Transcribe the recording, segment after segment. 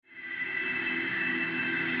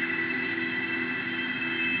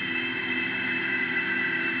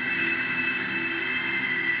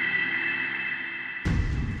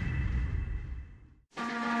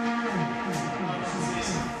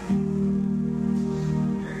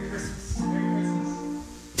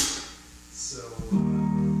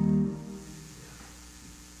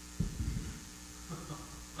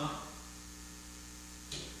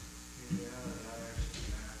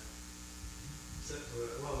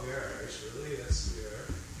Really, yes, we are.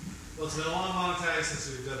 Well, it's been a long time since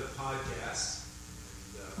we've done a podcast.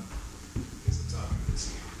 And I guess I'm talking to this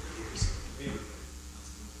game right here, so hey everybody.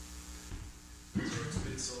 So it's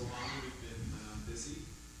been so long, we've been busy.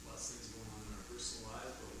 Lots of things going on in our personal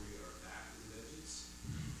lives, but we are back with Veggies.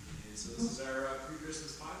 And so this is our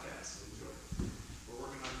pre-Christmas podcast. So enjoy. We're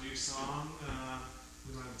working on a new song.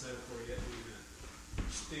 We don't have a title for it yet.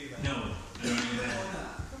 No, I don't even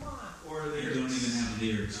have. Come on. Or I don't even have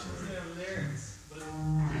lyrics for it. Lyrics. But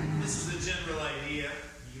this is the general idea.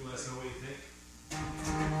 You let us know what you think.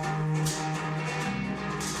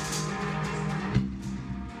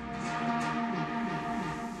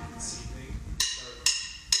 This evening.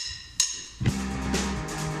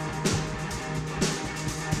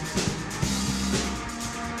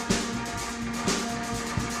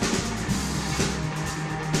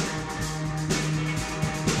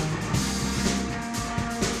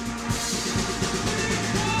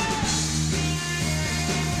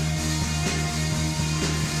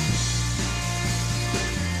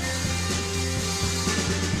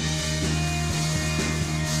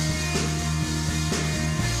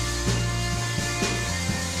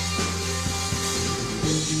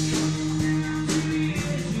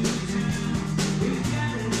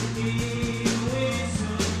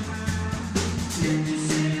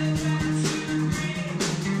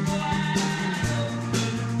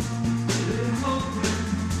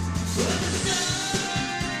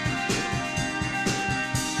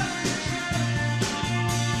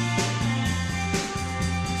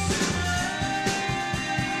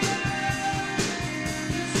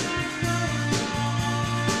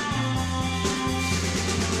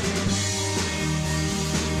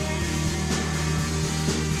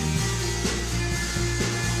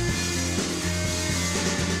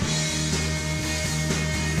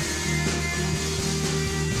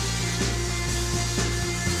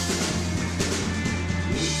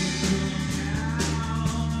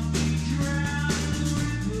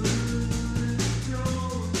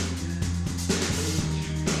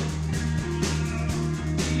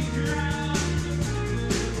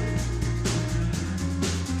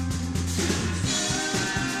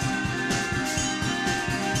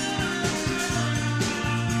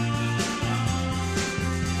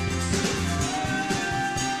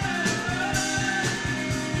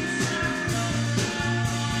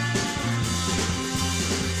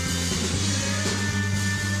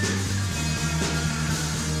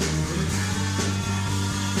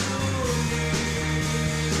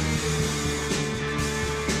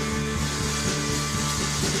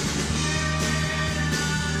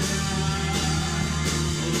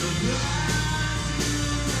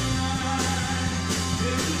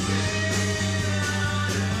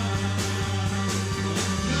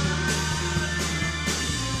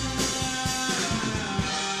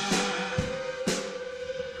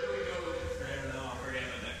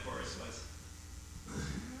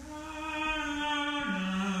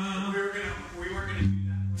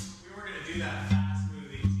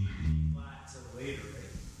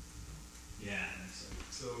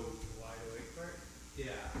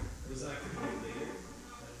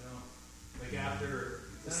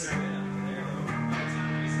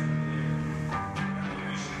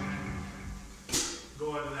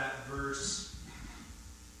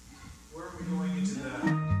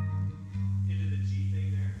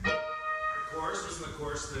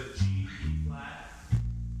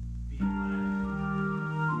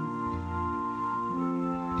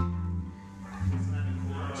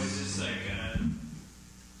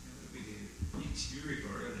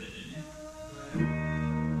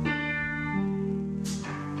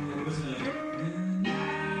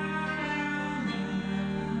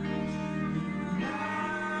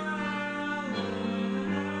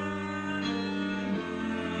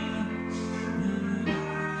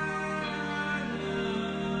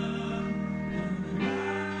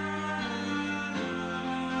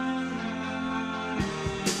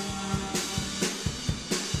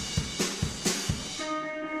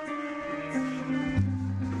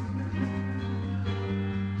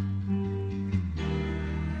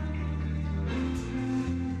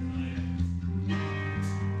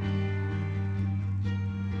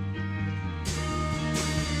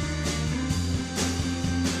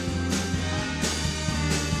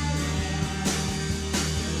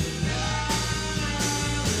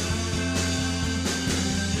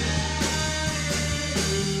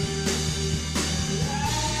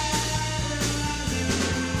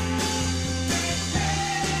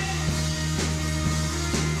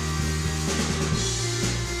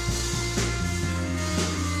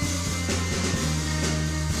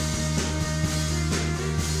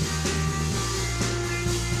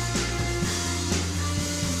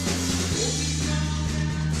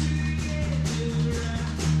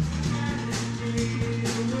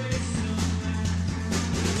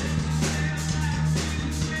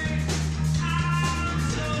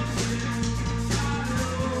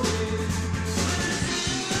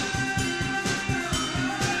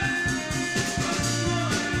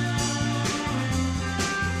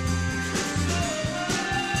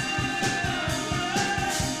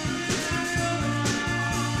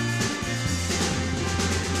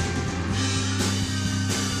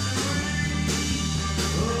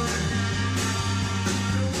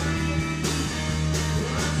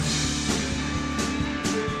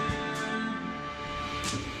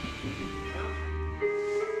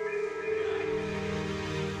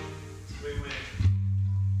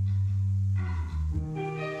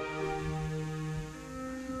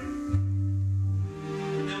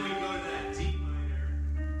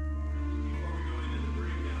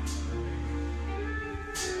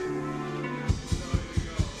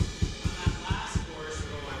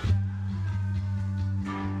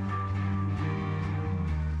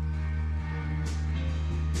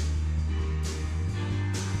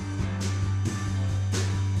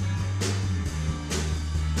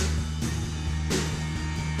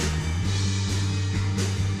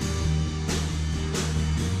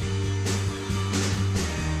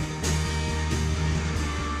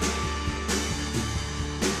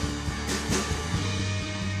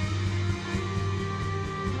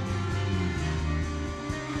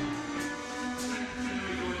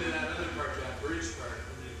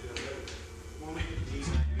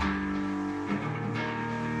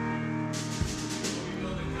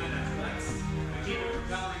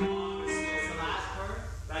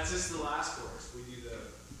 That's just the last chorus. We do the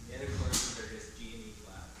other choruses are just G and E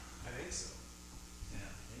flat. I think so. Yeah,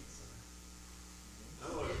 I think so.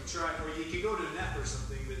 Oh, or try, or you could go to an F or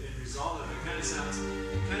something, but in resolve it kind of sounds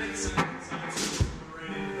right into the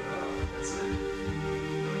hook. That's it.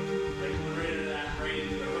 Like going right into that, right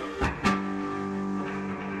into the hook.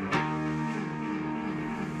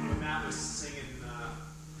 When Matt was singing,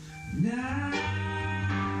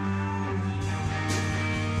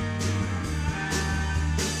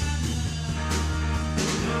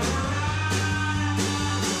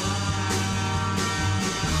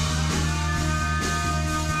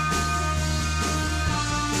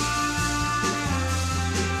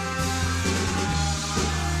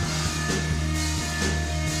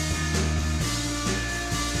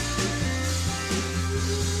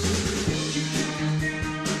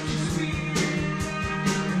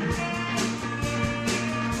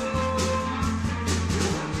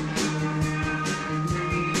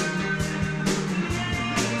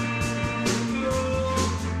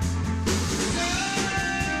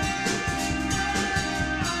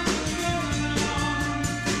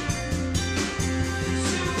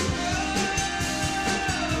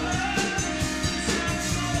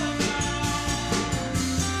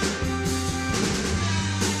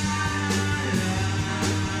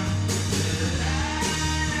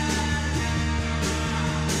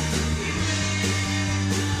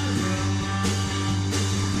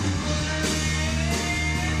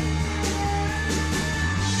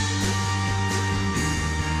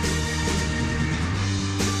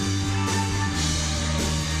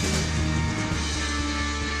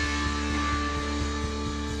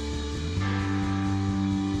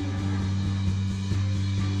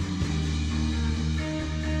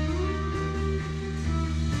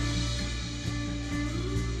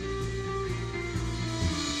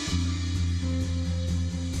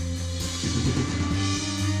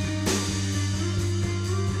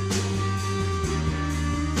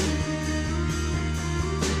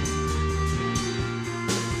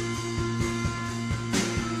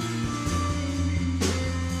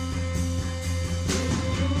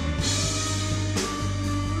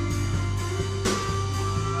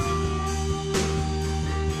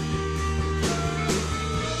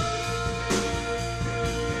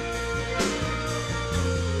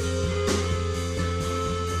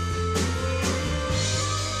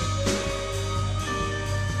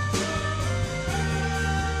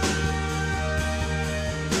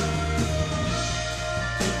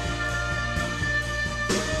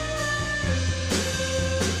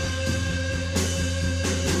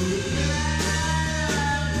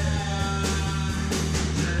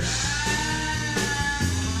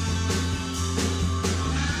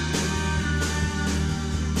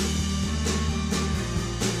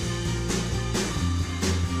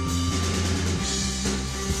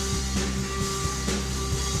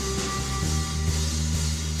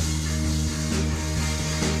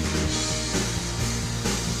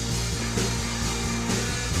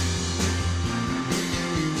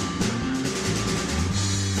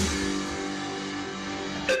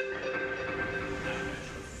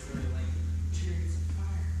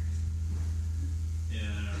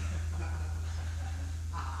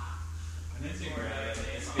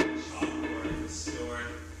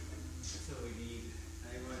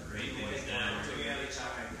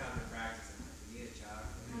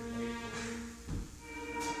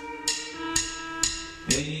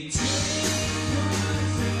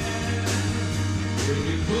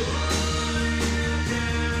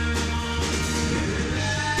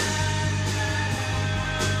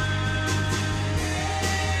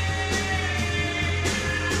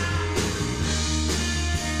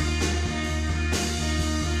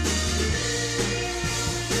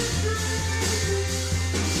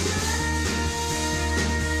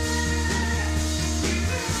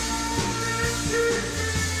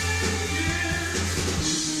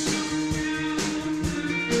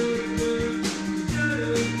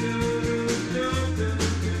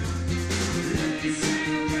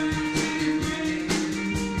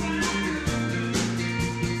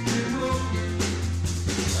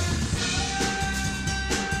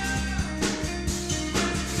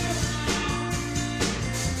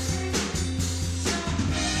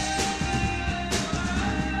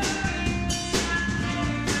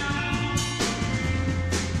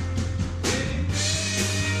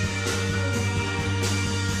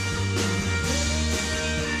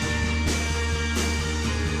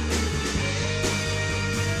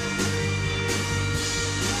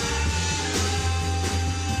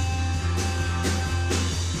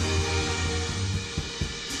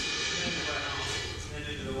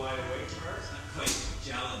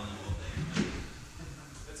 gel in the whole thing.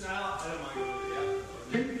 That's not, I don't mind going with it.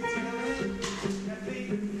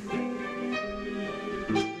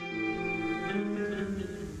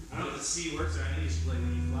 I don't know if the C works or I think you should play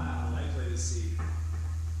the E flat. I like play the C.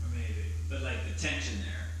 Or maybe. But like the tension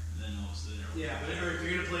there, and then all of a sudden Yeah, but if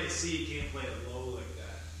you're gonna play a C, you can't play it low like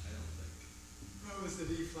that. I don't think. What was the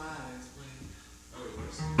D flat? Explain. Oh, it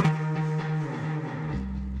works.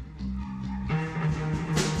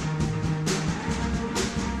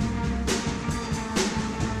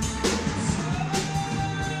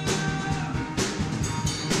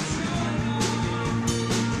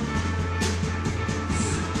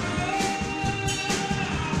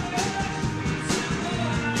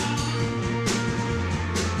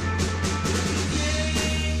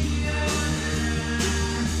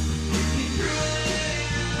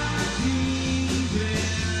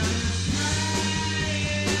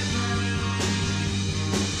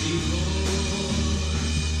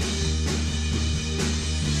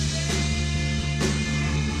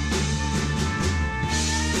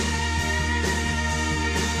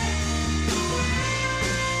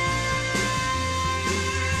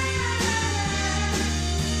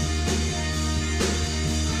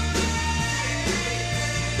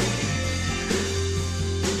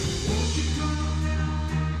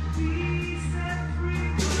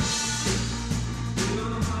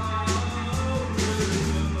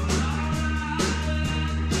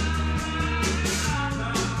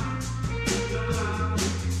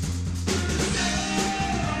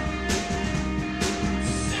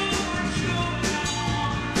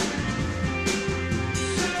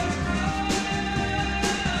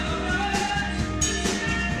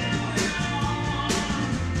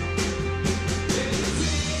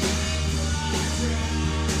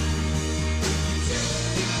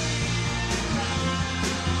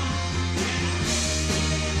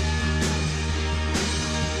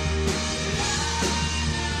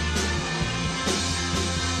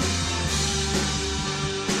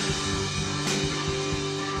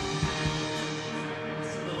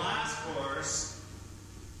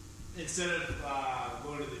 Instead of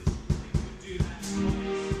going to the do that twice,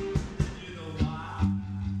 then do the la.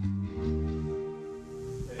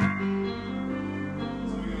 Okay.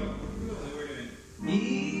 So we're doing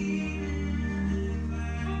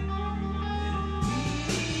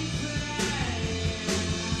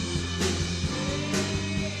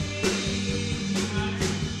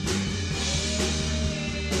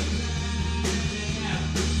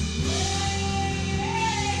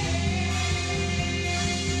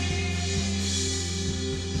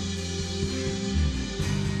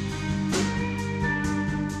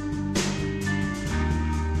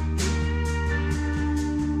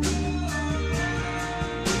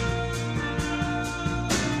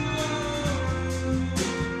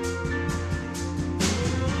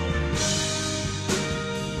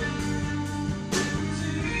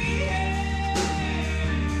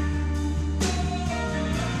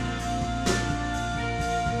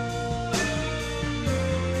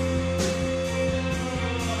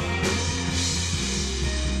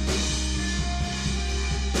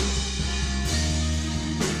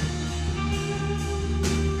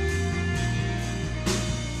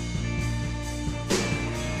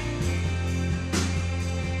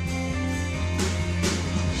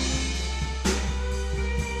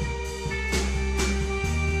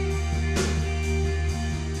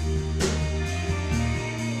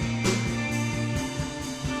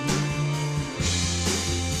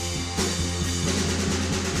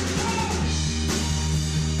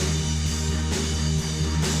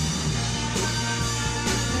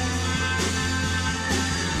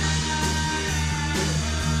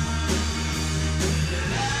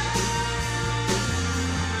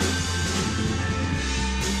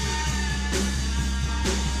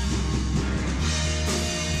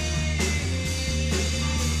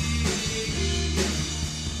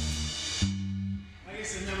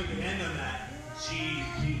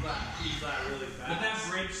really fast. But that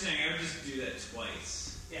bridge thing, I would just do that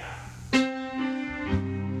twice. Yeah.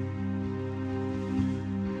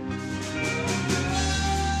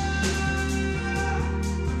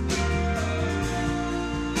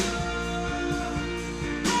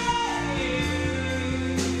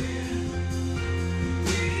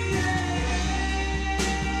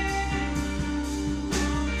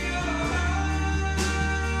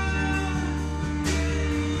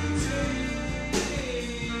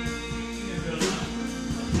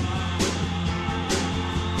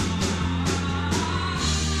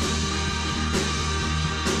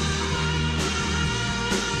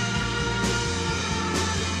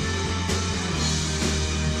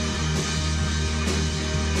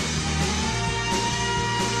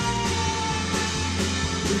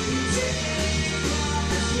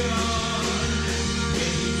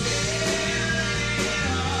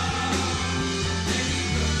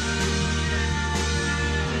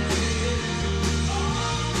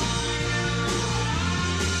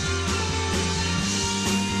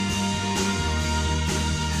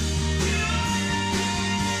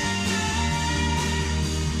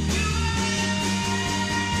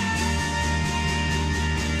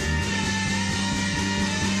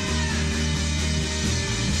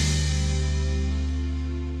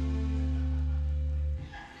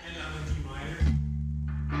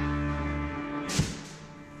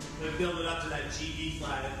 that G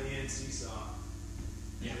flat at the end seesaw.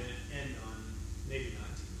 Yeah. And then end on maybe 19.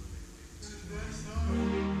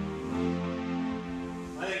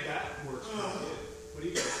 I think that works pretty good. What do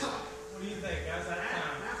you guys think? What do you think, guys? That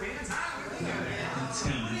It's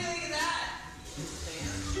kind What do you think of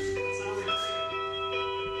that?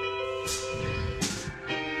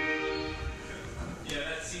 yeah,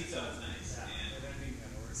 that seat sounds nice. Yeah. And I think that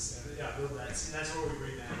works. Yeah, build that. That's where we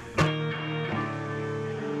bring that in.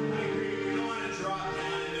 I agree. We don't want to drop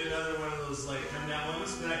down into another one of those like come down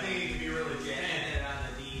ones, but I think it can be really Yeah, fan. and it on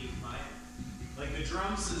the D minor. Like the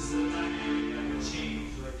drums is the dynamic that would change.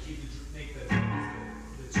 Like keep the make the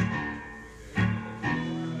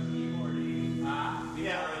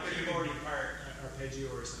yeah, like the keyboardy part, arpeggio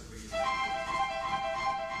or something.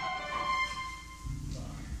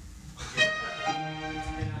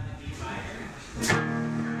 And on the D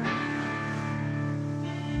minor.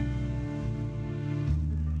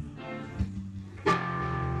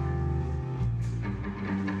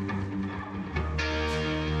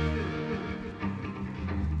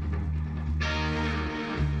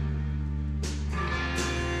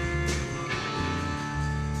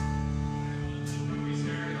 we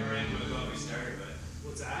started, or end with what we started with.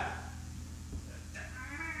 What's that?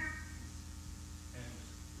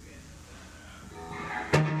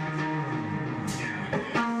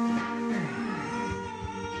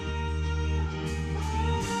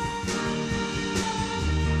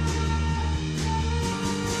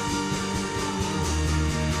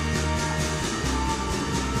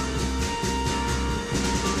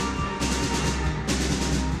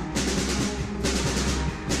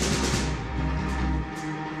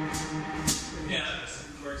 Yeah, that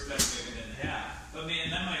works better maybe than but man,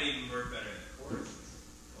 that might even work better than chords.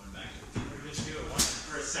 Going back to Or just do it once.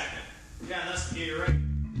 for a second. Yeah, that's yeah, you're right.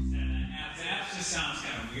 The app just sounds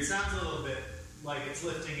kind of It weird. sounds a little bit like it's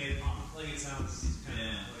lifting it on. Like it sounds kind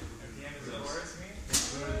Yeah. of like At the end of the Close. chorus, you mean?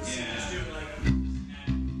 Yeah. Just do it like.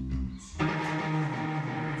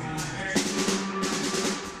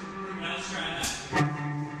 Now let's try that. Go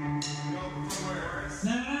from where?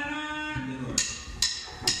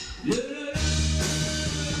 Didn't work.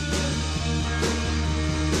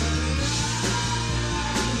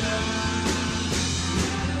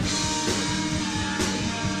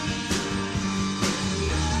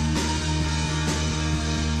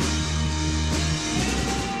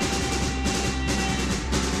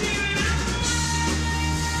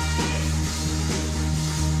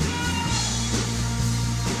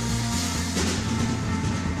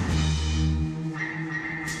 Now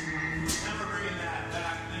we're bringing that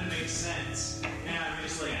back, and it makes sense. And I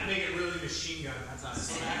just like make it really machine gun. That's how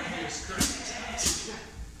it's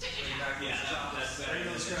Yeah, that's better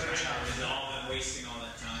than Let's the try it trying out. to resolve and wasting all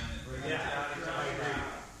that time. Yeah, I agree.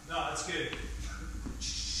 No, that's good.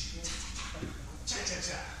 Cha cha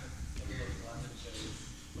cha.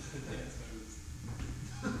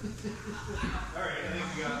 All right, I think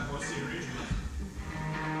we got most of the arrangement.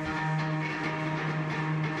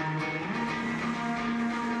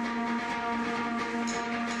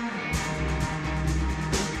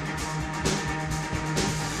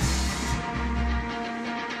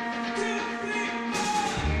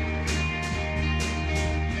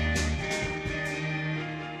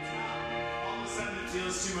 All of a sudden, it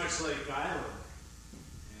feels too much like Island.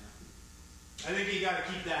 Yeah. I think you got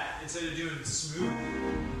to keep that instead of doing smooth.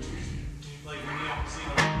 Like when you don't see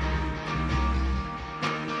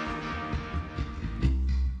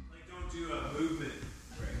like don't do a movement.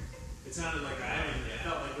 Right. It sounded like Island. It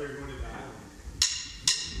felt like we were going to the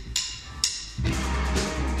Island.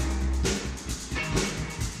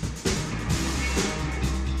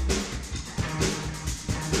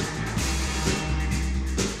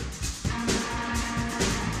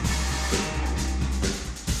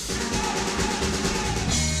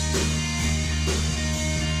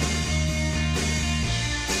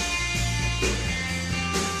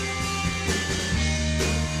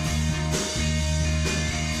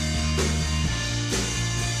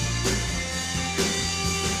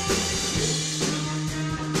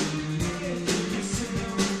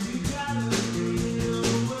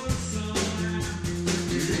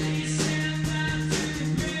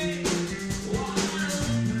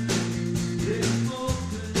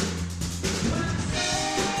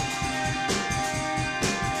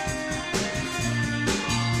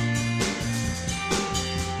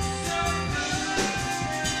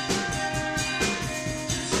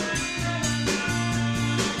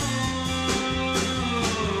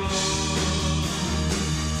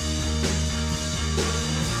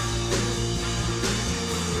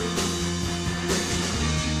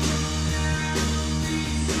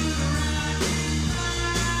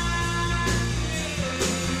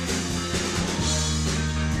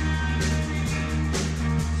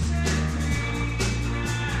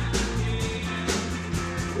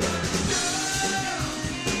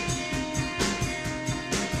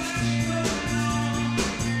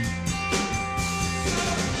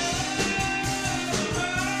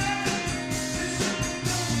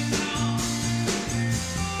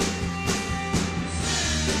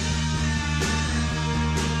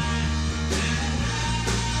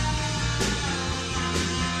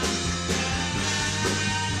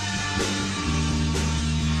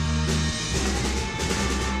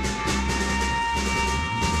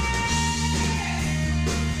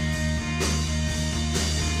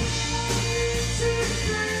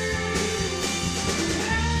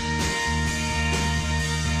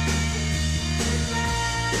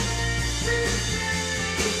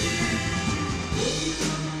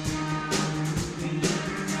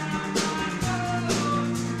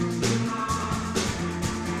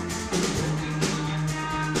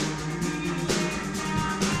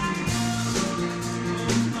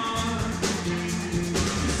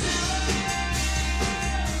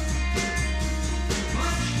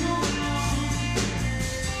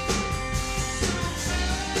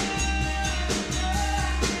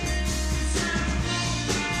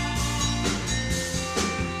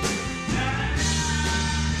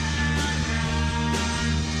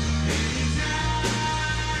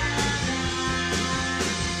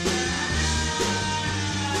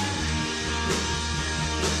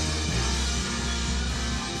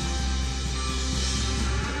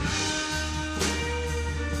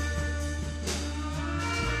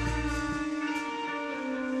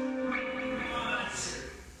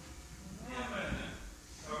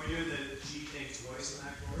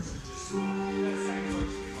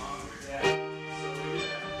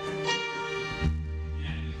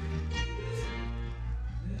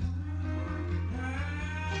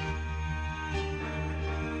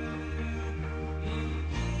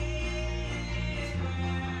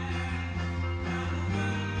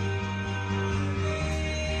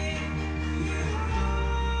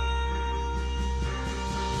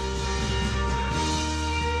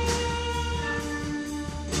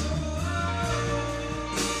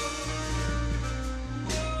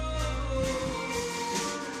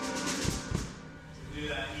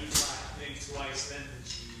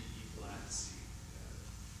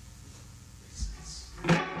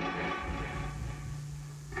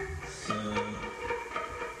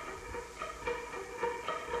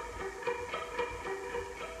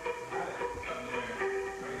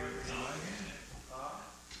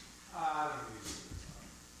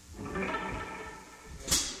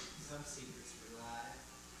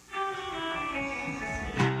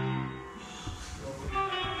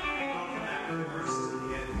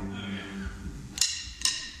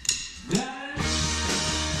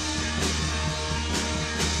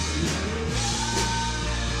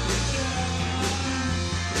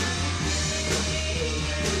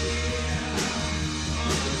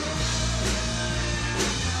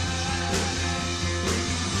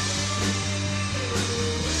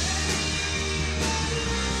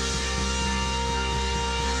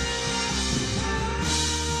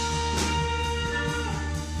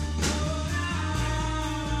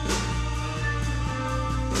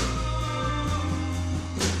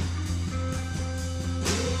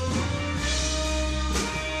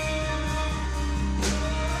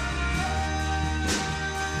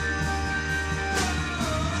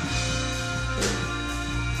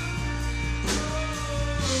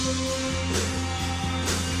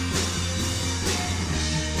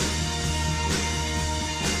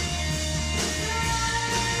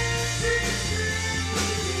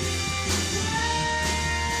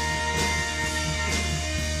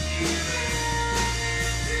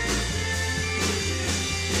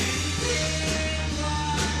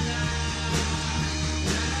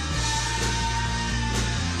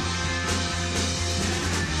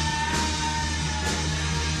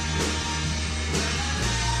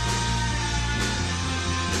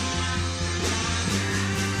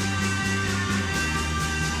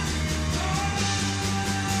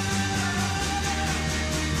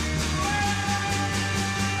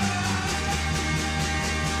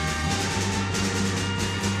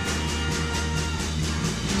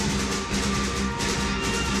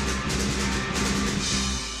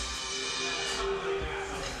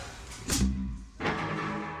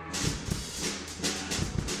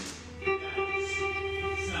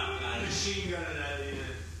 got it at the end.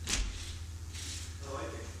 I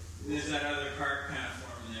like it. There's that other part